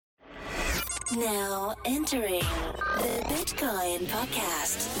Now entering the Bitcoin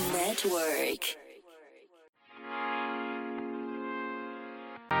Podcast Network.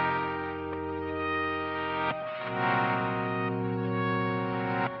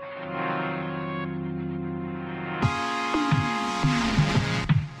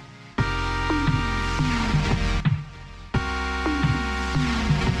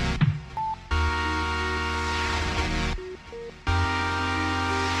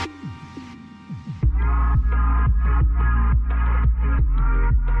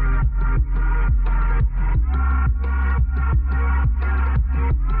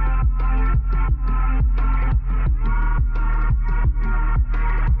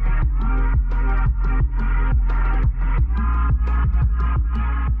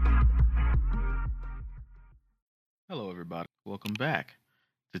 Hello, everybody. Welcome back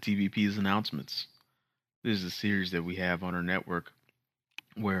to TBP's announcements. This is a series that we have on our network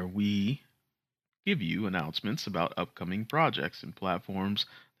where we give you announcements about upcoming projects and platforms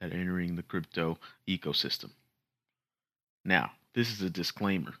that are entering the crypto ecosystem. Now, this is a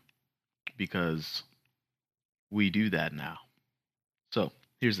disclaimer because we do that now. So,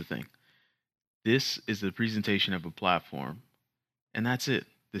 here's the thing. This is the presentation of a platform, and that's it.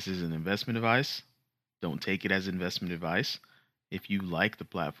 This is an investment advice. Don't take it as investment advice. If you like the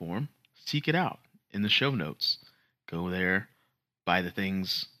platform, seek it out in the show notes. Go there, buy the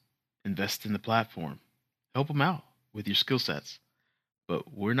things, invest in the platform. Help them out with your skill sets.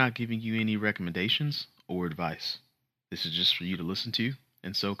 But we're not giving you any recommendations or advice. This is just for you to listen to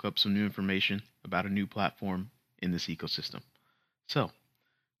and soak up some new information about a new platform in this ecosystem. So,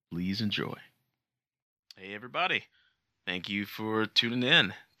 please enjoy. Hey, everybody. Thank you for tuning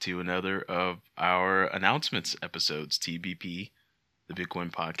in to another of our announcements episodes, TBP, the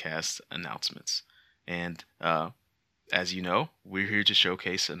Bitcoin Podcast announcements. And as you know, we're here to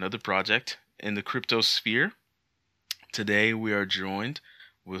showcase another project in the crypto sphere. Today, we are joined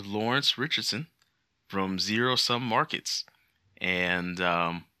with Lawrence Richardson from ZeroSum Markets. And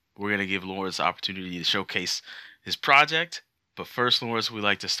we're going to give Lawrence the opportunity to showcase his project. But first, Lawrence, we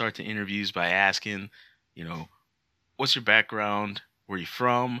like to start the interviews by asking, what's your background? Where you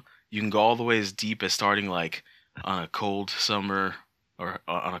from? You can go all the way as deep as starting like on a cold summer or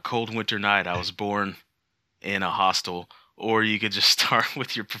on a cold winter night. I was born in a hostel. Or you could just start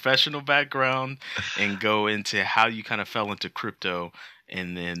with your professional background and go into how you kind of fell into crypto.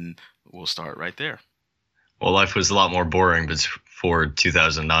 And then we'll start right there. Well, life was a lot more boring before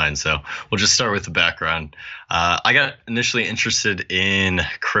 2009, so we'll just start with the background. I got initially interested in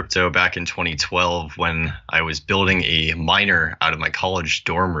crypto back in 2012 when I was building a miner out of my college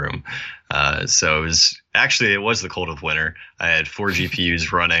dorm room. So it was the cold of winter. I had 4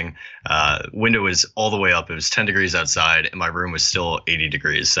 GPUs running. Window was all the way up. It was 10 degrees outside, and my room was still 80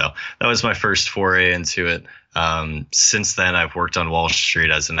 degrees. So that was my first foray into it. Since then, I've worked on Wall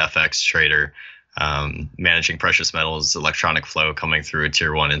Street as an FX trader. Managing precious metals, electronic flow coming through a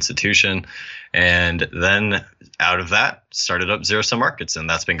tier 1 institution. And then out of that, started up ZeroSum Markets, and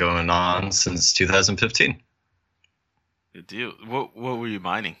that's been going on since 2015. Good deal. What were you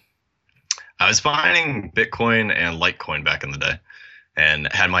mining? I was mining Bitcoin and Litecoin back in the day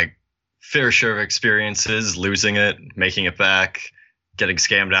and had my fair share of experiences losing it, making it back, getting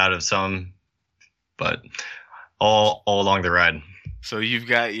scammed out of some, but all along the ride. So you've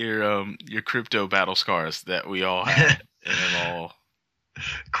got your crypto battle scars that we all had, and them all.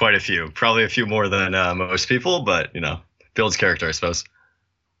 Quite a few, probably a few more than most people, but builds character, I suppose.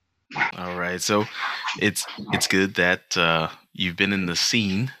 All right, so it's good that you've been in the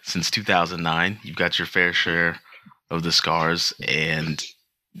scene since 2009. You've got your fair share of the scars, and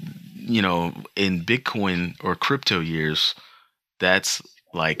in Bitcoin or crypto years, that's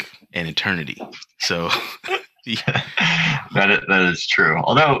like an eternity. So. Yeah. That is true.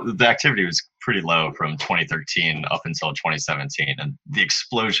 Although the activity was pretty low from 2013 up until 2017, and the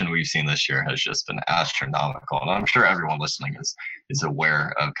explosion we've seen this year has just been astronomical. And I'm sure everyone listening is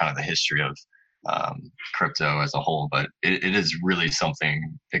aware of kind of the history of crypto as a whole, but it is really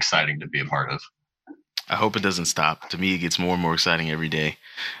something exciting to be a part of. I hope it doesn't stop. To me, it gets more and more exciting every day.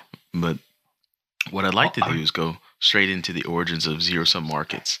 But what I'd like to do is go straight into the origins of ZeroSum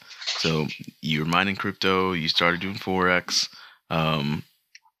Markets. So you were mining crypto, you started doing Forex,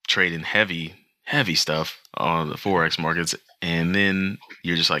 trading heavy stuff on the Forex markets, and then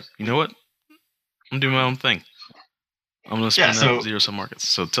you're just like, you know what? I'm doing my own thing. I'm going to spin up ZeroSum Markets.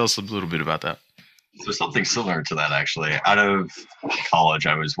 So tell us a little bit about that. So something similar to that, actually. Out of college,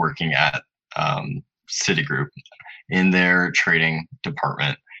 I was working at Citigroup in their trading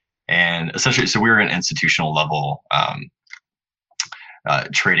department. And essentially, so we were an institutional level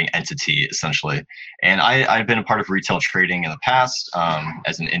trading entity, essentially. And I've been a part of retail trading in the past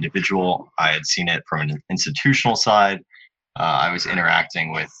as an individual. I had seen it from an institutional side. I was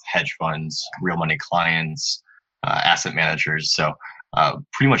interacting with hedge funds, real money clients, asset managers. So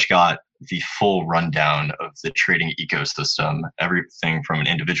pretty much got the full rundown of the trading ecosystem, everything from an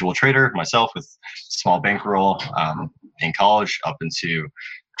individual trader, myself with small bankroll in college, up into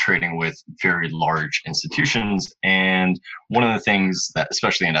trading with very large institutions. And one of the things that,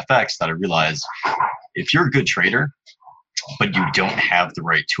 especially in FX, that I realized, if you're a good trader, but you don't have the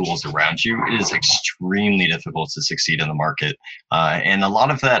right tools around you, it is extremely difficult to succeed in the market. And a lot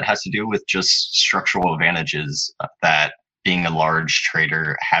of that has to do with just structural advantages that being a large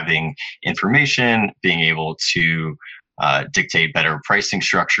trader, having information, being able to dictate better pricing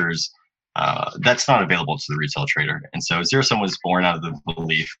structures, that's not available to the retail trader. And so ZeroSum was born out of the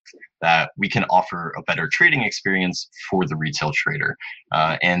belief that we can offer a better trading experience for the retail trader.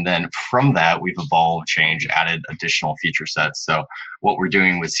 And then from that, we've evolved, changed, added additional feature sets. So what we're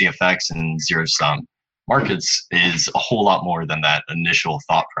doing with CFX and ZeroSum markets is a whole lot more than that initial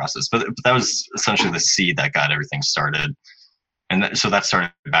thought process. But that was essentially the seed that got everything started. And so that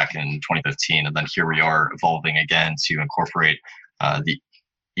started back in 2015. And then here we are evolving again to incorporate the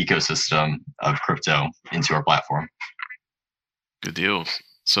ecosystem of crypto into our platform. Good deal.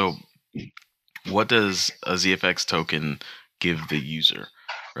 So what does a ZFX token give the user,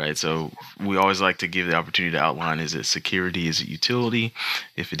 right? So we always like to give the opportunity to outline, is it security? Is it utility?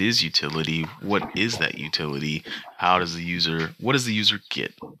 If it is utility, what is that utility? What does the user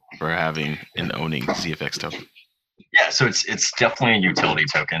get for having and owning ZFX token? Yeah, so it's definitely a utility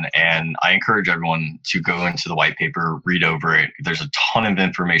token, and I encourage everyone to go into the white paper, read over it. There's a ton of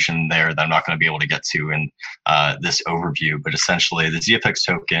information there that I'm not going to be able to get to in this overview, but essentially the ZFX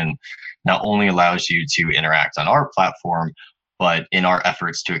token not only allows you to interact on our platform, but in our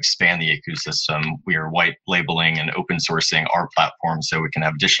efforts to expand the ecosystem, we are white labeling and open sourcing our platform so we can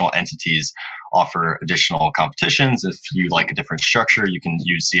have additional entities offer additional competitions. If you like a different structure, you can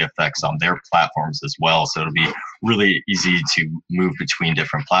use ZFX on their platforms as well. So it'll be really easy to move between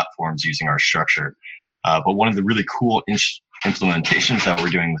different platforms using our structure. But one of the really cool implementations that we're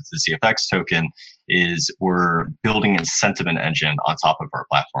doing with the ZFX token is we're building a sentiment engine on top of our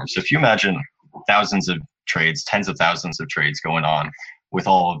platform. So if you imagine thousands of trades, tens of thousands of trades going on with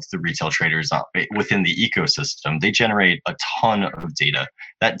all of the retail traders within the ecosystem, they generate a ton of data.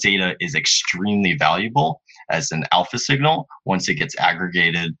 That data is extremely valuable as an alpha signal once it gets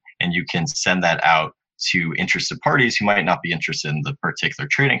aggregated, and you can send that out to interested parties who might not be interested in the particular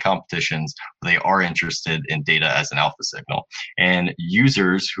trading competitions, but they are interested in data as an alpha signal. And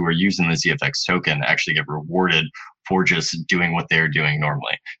users who are using the ZFX token actually get rewarded for just doing what they're doing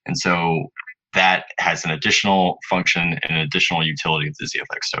normally. And so that has an additional function and an additional utility of the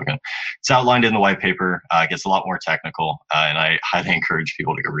ZFX token. It's outlined in the white paper. It gets a lot more technical, and I highly encourage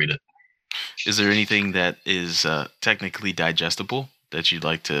people to go read it. Is there anything that is technically digestible that you'd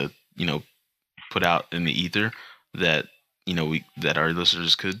like to, put out in the ether that that our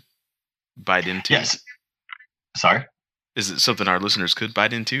listeners could bite into? Yes. Sorry? Is it something our listeners could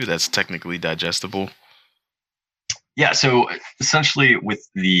bite into that's technically digestible? Yeah, so essentially with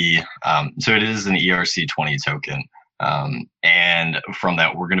the, so it is an ERC20 token. And from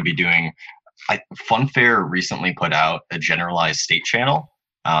that, we're going to be doing, Funfair recently put out a generalized state channel.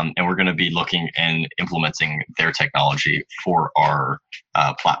 And we're going to be looking and implementing their technology for our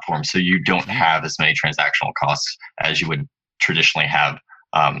platform. So you don't have as many transactional costs as you would traditionally have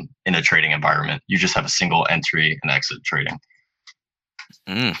in a trading environment. You just have a single entry and exit trading.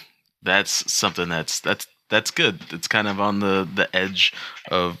 That's something that's good. It's kind of on the edge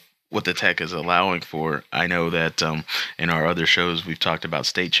of what the tech is allowing for. I know that in our other shows we've talked about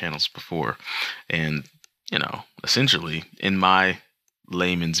state channels before, and essentially in my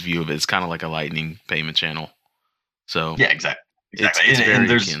layman's view of it, it's kind of like a lightning payment channel. So yeah, exactly. It's very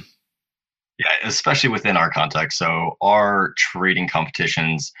akin. Yeah, especially within our context. So our trading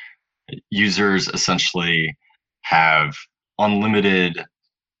competitions, users essentially have unlimited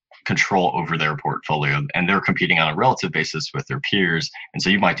control over their portfolio, and they're competing on a relative basis with their peers. And so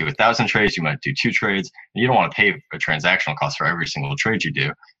you might do 1,000 trades, you might do 2 trades, and you don't want to pay a transactional cost for every single trade you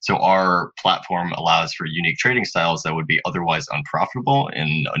do. So our platform allows for unique trading styles that would be otherwise unprofitable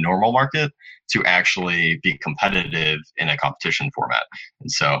in a normal market to actually be competitive in a competition format.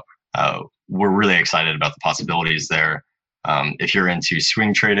 And so we're really excited about the possibilities there. If you're into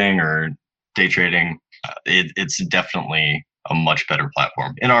swing trading or day trading, it's definitely a much better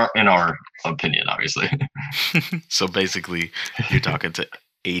platform in our opinion, obviously. So basically, you're talking to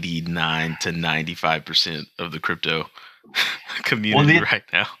 89 to 95% of the crypto community right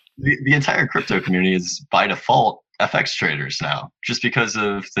now. The entire crypto community is by default FX traders now, just because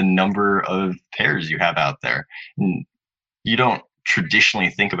of the number of pairs you have out there. And you don't traditionally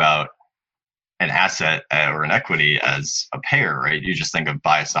think about an asset or an equity as a pair, right? You just think of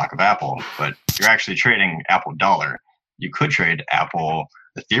buy a stock of Apple, but you're actually trading Apple dollar. You could trade Apple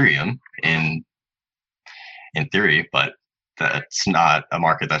Ethereum in theory, but that's not a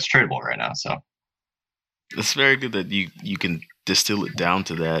market that's tradable right now. So it's very good that you can distill it down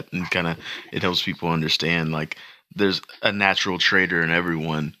to that, and kind of it helps people understand, like, there's a natural trader in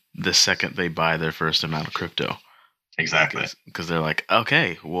everyone the second they buy their first amount of crypto. Exactly. Because they're like,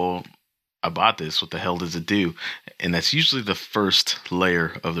 okay, well, I bought this. What the hell does it do? And that's usually the first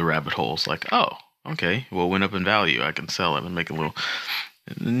layer of the rabbit hole. It's like, oh, okay, well, it went up in value. I can sell it and make a little,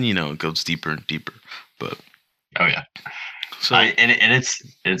 and then, it goes deeper and deeper. But oh yeah. So and it's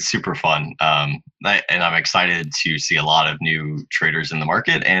super fun. And I'm excited to see a lot of new traders in the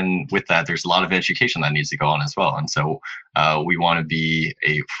market. And with that, there's a lot of education that needs to go on as well. And so we want to be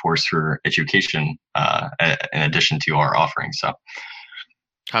a force for education in addition to our offerings. So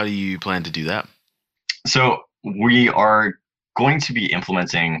how do you plan to do that? So we are going to be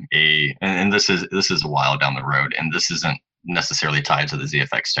implementing and this is a while down the road, and this isn't necessarily tied to the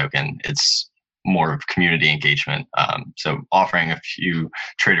ZFX token. It's more of community engagement. So offering a few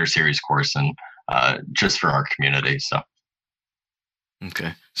trader series course and just for our community. So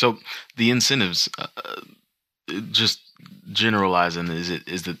okay. So the incentives, just generalizing,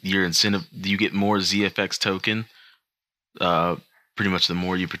 is that your incentive? Do you get more ZFX token? Pretty much the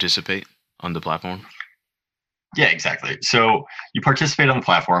more you participate on the platform. Yeah, exactly. So you participate on the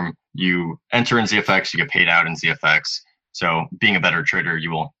platform, you enter in ZFX, you get paid out in ZFX. So being a better trader,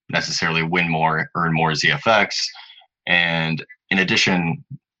 you will necessarily win more, earn more ZFX. And in addition,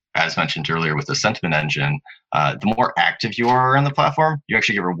 as mentioned earlier with the sentiment engine, the more active you are on the platform, you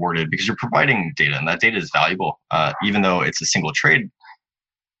actually get rewarded because you're providing data, and that data is valuable. Even though it's a single trade,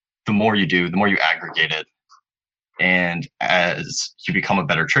 the more you do, the more you aggregate it. And as you become a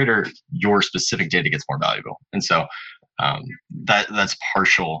better trader, your specific data gets more valuable. And so that's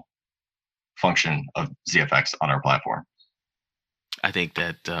partial function of ZFX on our platform. I think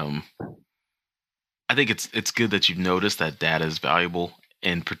that it's good that you've noticed that data is valuable,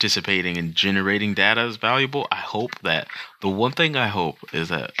 and participating in generating data is valuable. I hope that the one thing I hope is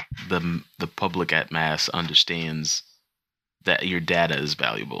that the public at mass understands that your data is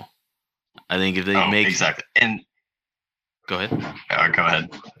valuable. I think if they make exactly. And go ahead. Go ahead.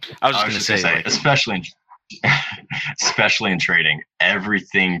 I was just going to say, like, especially in trading,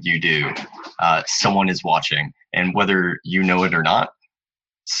 everything you do, someone is watching, and whether you know it or not,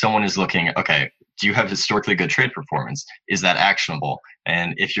 someone is looking. Okay, do you have historically good trade performance? Is that actionable?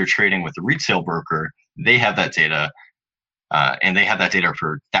 And if you're trading with a retail broker, they have that data. And they have that data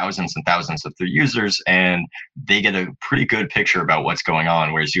for thousands and thousands of their users, and they get a pretty good picture about what's going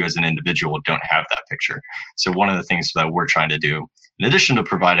on, whereas you as an individual don't have that picture. So one of the things that we're trying to do, in addition to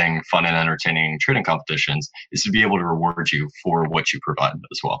providing fun and entertaining trading competitions, is to be able to reward you for what you provide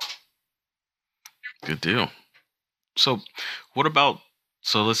as well. Good deal. So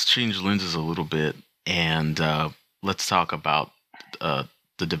let's change lenses a little bit, and let's talk about the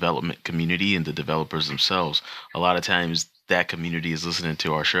development community and the developers themselves. A lot of times that community is listening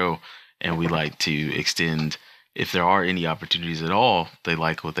to our show, and we like to extend, if there are any opportunities at all, they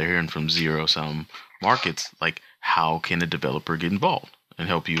like what they're hearing from ZeroSum Markets. Like, how can a developer get involved and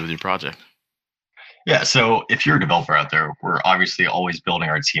help you with your project? Yeah, so if you're a developer out there, we're obviously always building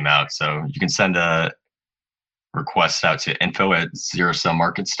our team out. So you can send a request out to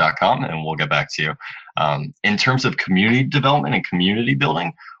info@zerosummarkets.com, and we'll get back to you. In terms of community development and community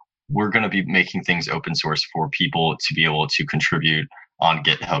building, we're going to be making things open source for people to be able to contribute on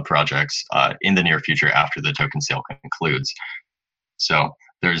GitHub projects in the near future after the token sale concludes. So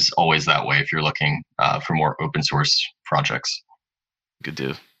there's always that way if you're looking for more open source projects. Good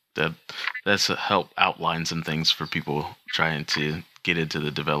deal. That's a help outline some things for people trying to get into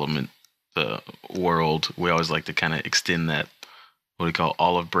the development world. We always like to kind of extend that, what we call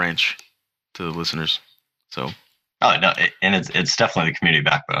olive branch, to the listeners. So no, and it's definitely the community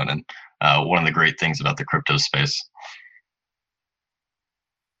backbone, and one of the great things about the crypto space.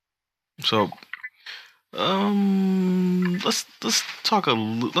 So let's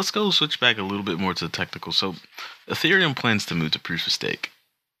go switch back a little bit more to the technical. So Ethereum plans to move to proof of stake,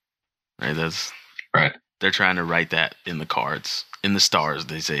 right? That's right. They're trying to write that in the cards, in the stars,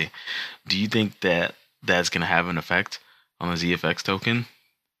 they say. Do you think that that's going to have an effect on the ZFX token,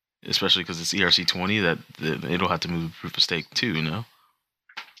 especially because it's ERC20, that it'll have to move to proof of stake too, you know?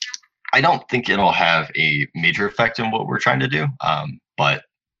 I don't think it'll have a major effect in what we're trying to do. But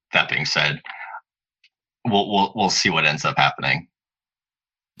that being said, we'll see what ends up happening.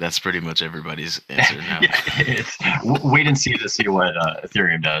 That's pretty much everybody's answer now. Yeah, it's wait and see to see what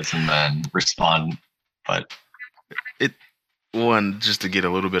Ethereum does, and then respond. But just to get a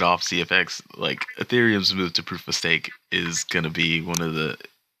little bit off CFX, like Ethereum's move to proof of stake is going to be one of the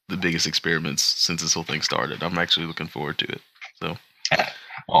biggest experiments since this whole thing started. I'm actually looking forward to it. So,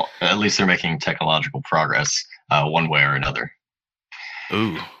 well, at least they're making technological progress one way or another.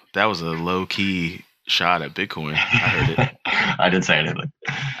 Ooh, that was a low key shot at Bitcoin. I heard it. I didn't say anything.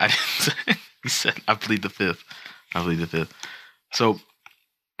 I didn't say. He said, "I plead the fifth." I plead the fifth. So,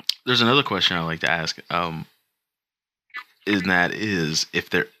 there's another question I like to ask. Is if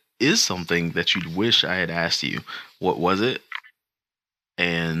there is something that you'd wish I had asked you, what was it?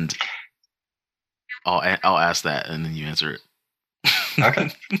 And I'll ask that, and then you answer it. Okay,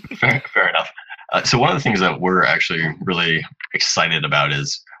 fair enough. So one of the things that we're actually really excited about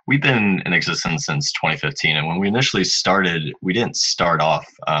is we've been in existence since 2015, and when we initially started, we didn't start off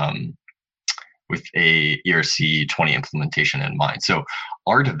with a ERC20 implementation in mind. So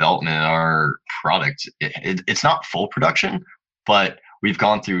our development and our product, it's not full production, but we've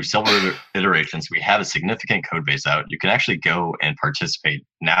gone through several iterations. We have a significant code base out. You can actually go and participate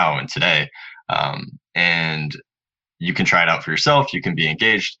now and today, and you can try it out for yourself. You can be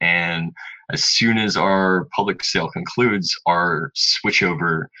engaged, and as soon as our public sale concludes, our switch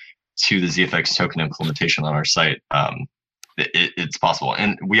over to the ZFX token implementation on our site, it's possible,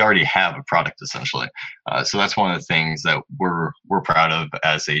 and we already have a product essentially. So that's one of the things that we're proud of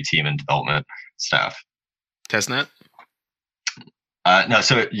as a team and development staff. Testnet? No,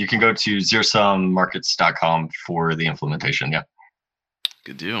 so you can go to ZeroSumMarkets.com for the implementation. Yeah.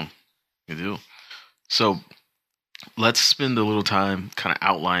 Good deal. Good deal. So let's spend a little time kind of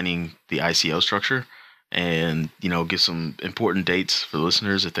outlining the ICO structure, and give some important dates for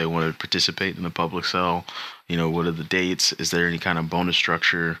listeners if they want to participate in the public sale. What are the dates? Is there any kind of bonus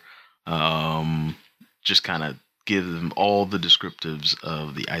structure? Just kind of give them all the descriptives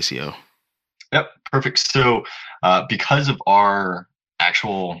of the ICO. Yep, perfect. So because of our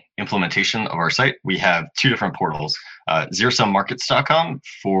actual implementation of our site, we have two different portals. ZeroSumMarkets.com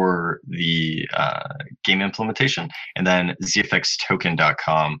for the game implementation, and then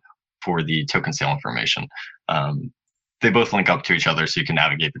ZFXToken.com for the token sale information. They both link up to each other, so you can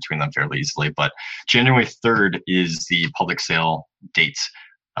navigate between them fairly easily. But January 3rd is the public sale date,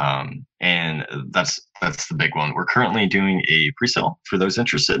 and that's the big one. We're currently doing a pre-sale for those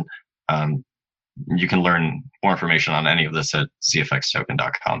interested. You can learn more information on any of this at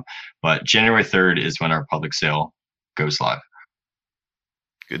zfxtoken.com. But January 3rd is when our public sale goes live.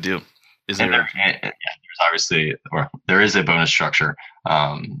 Good deal. There's obviously, there is a bonus structure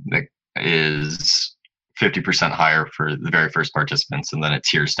that is 50% higher for the very first participants, and then it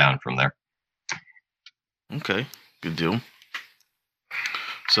tiers down from there. Okay, good deal.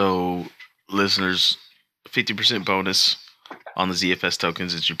 So, listeners, 50% bonus on the ZFS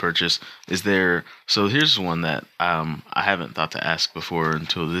tokens that you purchase. So here's one that I haven't thought to ask before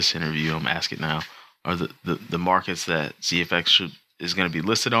until this interview. I'm asking now. Are the markets that ZFX is going to be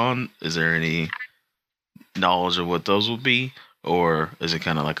listed on? Is there any knowledge of what those will be, or is it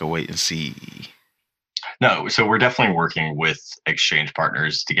kind of like a wait and see? No, so we're definitely working with exchange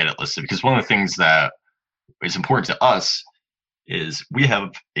partners to get it listed, because one of the things that is important to us is we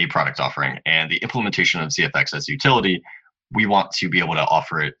have a product offering, and the implementation of ZFX as a utility, we want to be able to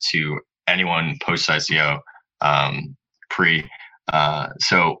offer it to anyone post ICO, pre.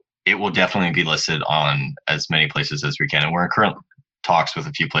 So it will definitely be listed on as many places as we can, and we're in current talks with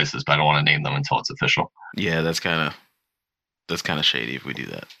a few places, but I don't want to name them until it's official. Yeah, that's kind of shady if we do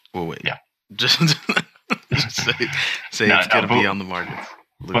that. We'll wait. Yeah, just say it's gonna be on the market.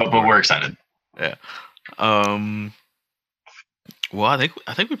 But we're excited. Yeah. Well, I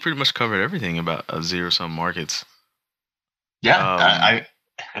think we pretty much covered everything about ZeroSum markets. Yeah,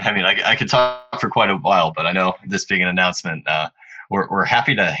 I mean, I could talk for quite a while, but I know this being an announcement, we're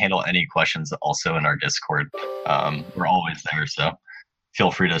happy to handle any questions also in our Discord. We're always there, so feel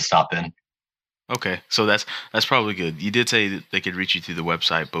free to stop in. Okay, so that's probably good. You did say that they could reach you through the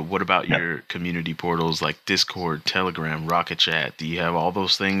website, but what about your community portals like Discord, Telegram, Rocket Chat? Do you have all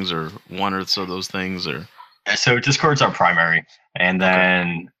those things, or one or so of those things, or? So Discord's our primary, and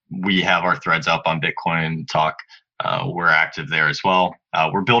then we have our threads up on Bitcoin Talk. We're active there as well.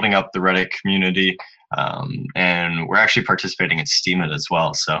 We're building up the Reddit community, and we're actually participating in Steemit as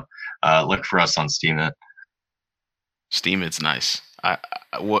well. So look for us on Steemit. Steemit's nice.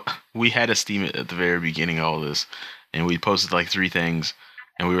 We had a Steemit at the very beginning of all this, and we posted like 3 things,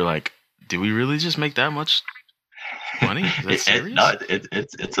 and we were like, did we really just make that much money? Is that serious?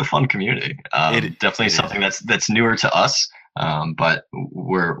 It's a fun community. Definitely it something that's newer to us, but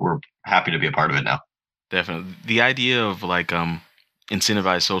we're happy to be a part of it now. Definitely. The idea of like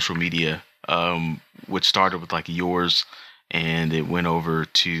incentivized social media, which started with like yours, and it went over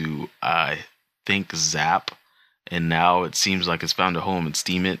to I think Zap, and now it seems like it's found a home in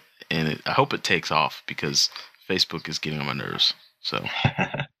Steam It, and I hope it takes off because Facebook is getting on my nerves. So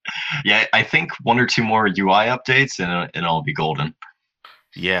yeah, I think 1 or 2 more UI updates and it'll be golden.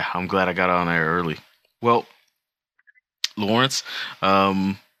 Yeah, I'm glad I got on there early. Well, Lawrence,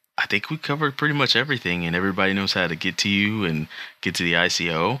 I think we covered pretty much everything, and everybody knows how to get to you and get to the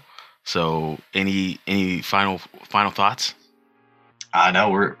ICO. So, any final thoughts?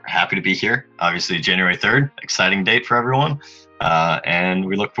 No, we're happy to be here. Obviously, January 3rd, exciting date for everyone, and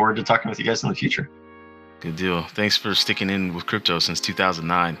we look forward to talking with you guys in the future. Good deal. Thanks for sticking in with crypto since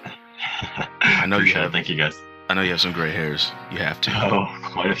 2009. I know you have. Thank you, guys. I know you have some gray hairs. You have to. Oh,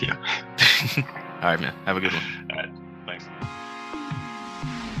 quite a few. All right, man. Have a good one.